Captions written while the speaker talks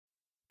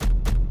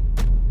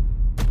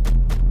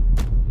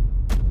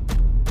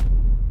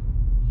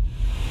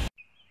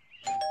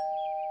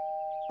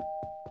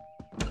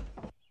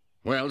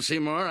Well,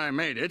 Seymour, I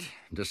made it,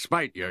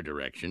 despite your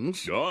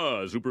directions.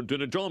 Ah,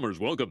 Superintendent Chalmers,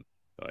 welcome.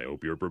 I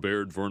hope you're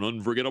prepared for an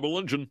unforgettable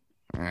luncheon.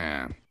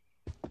 Yeah.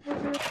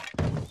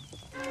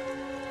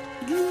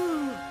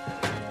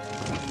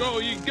 Oh,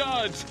 ye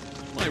gods!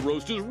 My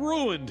roast is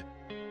ruined!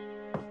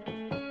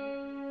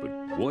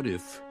 But what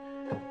if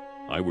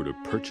I were to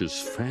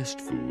purchase fast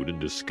food and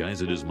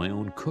disguise it as my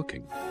own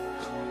cooking?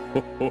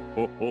 Ho, ho,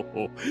 ho, ho,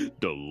 ho.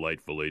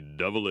 Delightfully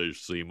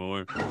devilish,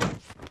 Seymour.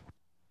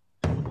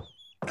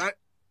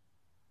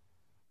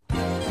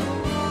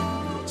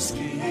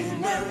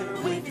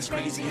 Skinner with his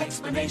crazy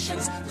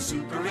explanations. The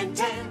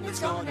superintendent's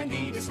gonna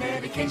need his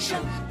medication.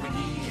 When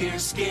he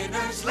hears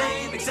Skinner's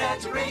lame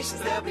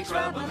exaggerations, there'll be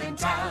trouble in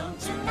town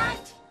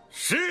tonight.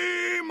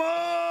 Seymour!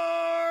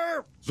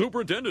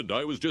 Superintendent,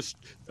 I was just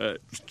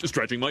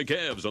stretching my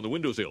calves on the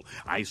windowsill.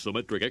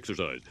 Isometric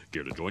exercise.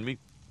 Care to join me?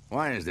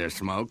 Why is there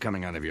smoke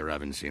coming out of your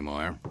oven,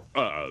 Seymour?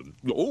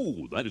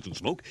 Oh, that isn't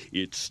smoke.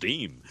 It's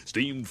steam.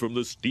 Steamed from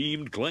the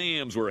steamed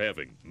clams we're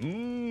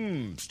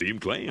having.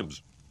 Steamed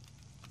clams.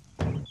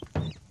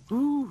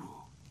 Ooh.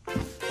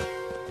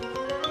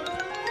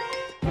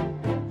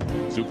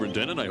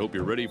 Superintendent, I hope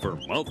you're ready for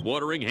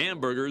mouth-watering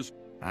hamburgers.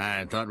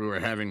 I thought we were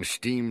having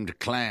steamed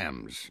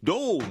clams.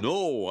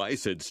 No, I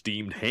said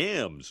steamed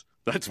hams.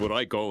 That's what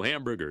I call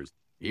hamburgers.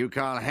 You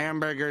call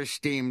hamburgers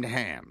steamed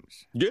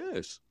hams?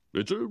 Yes,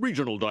 it's a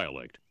regional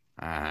dialect.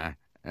 Uh-huh.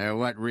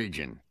 What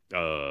region?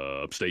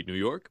 Upstate New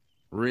York.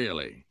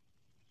 Really?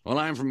 Well,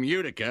 I'm from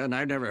Utica, and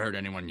I've never heard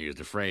anyone use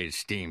the phrase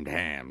steamed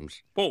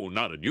hams. Oh,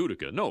 not in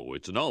Utica. No,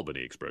 it's an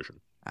Albany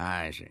expression.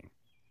 I see.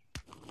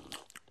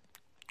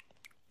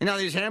 You know,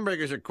 these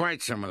hamburgers are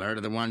quite similar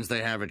to the ones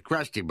they have at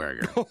Krusty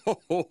Burger.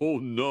 Oh,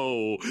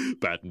 no.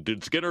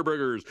 Patented Skinner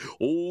burgers.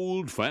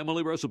 Old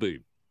family recipe.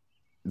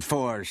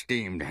 For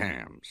steamed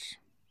hams.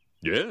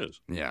 Yes.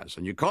 Yes,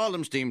 and you call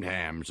them steamed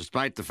hams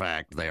despite the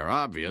fact they are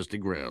obviously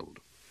grilled.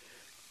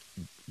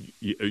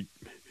 You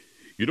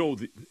know,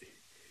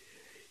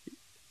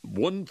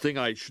 one thing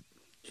I should...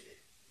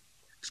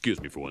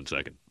 Excuse me for 1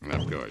 second.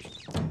 Of course.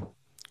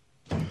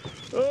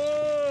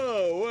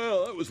 Oh,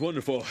 well, that was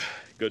wonderful.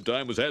 Good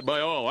time was had by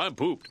all. I'm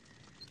pooped.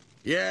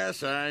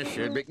 Yes, I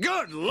should be.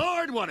 Good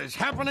Lord, what is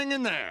happening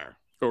in there?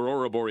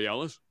 Aurora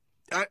Borealis?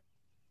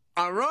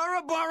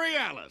 Aurora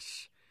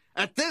Borealis.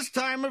 At this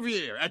time of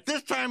year, at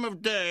this time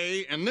of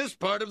day, in this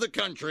part of the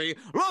country,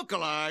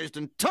 localized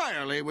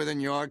entirely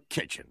within your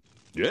kitchen.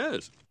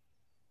 Yes.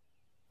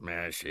 May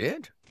I see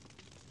it?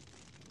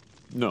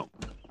 No.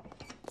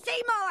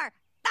 Seymour!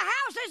 The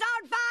house is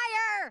on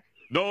fire!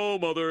 No,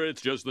 Mother,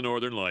 it's just the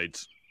Northern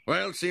Lights.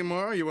 Well,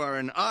 Seymour, you are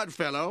an odd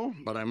fellow,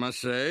 but I must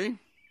say,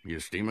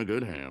 you steam a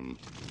good ham.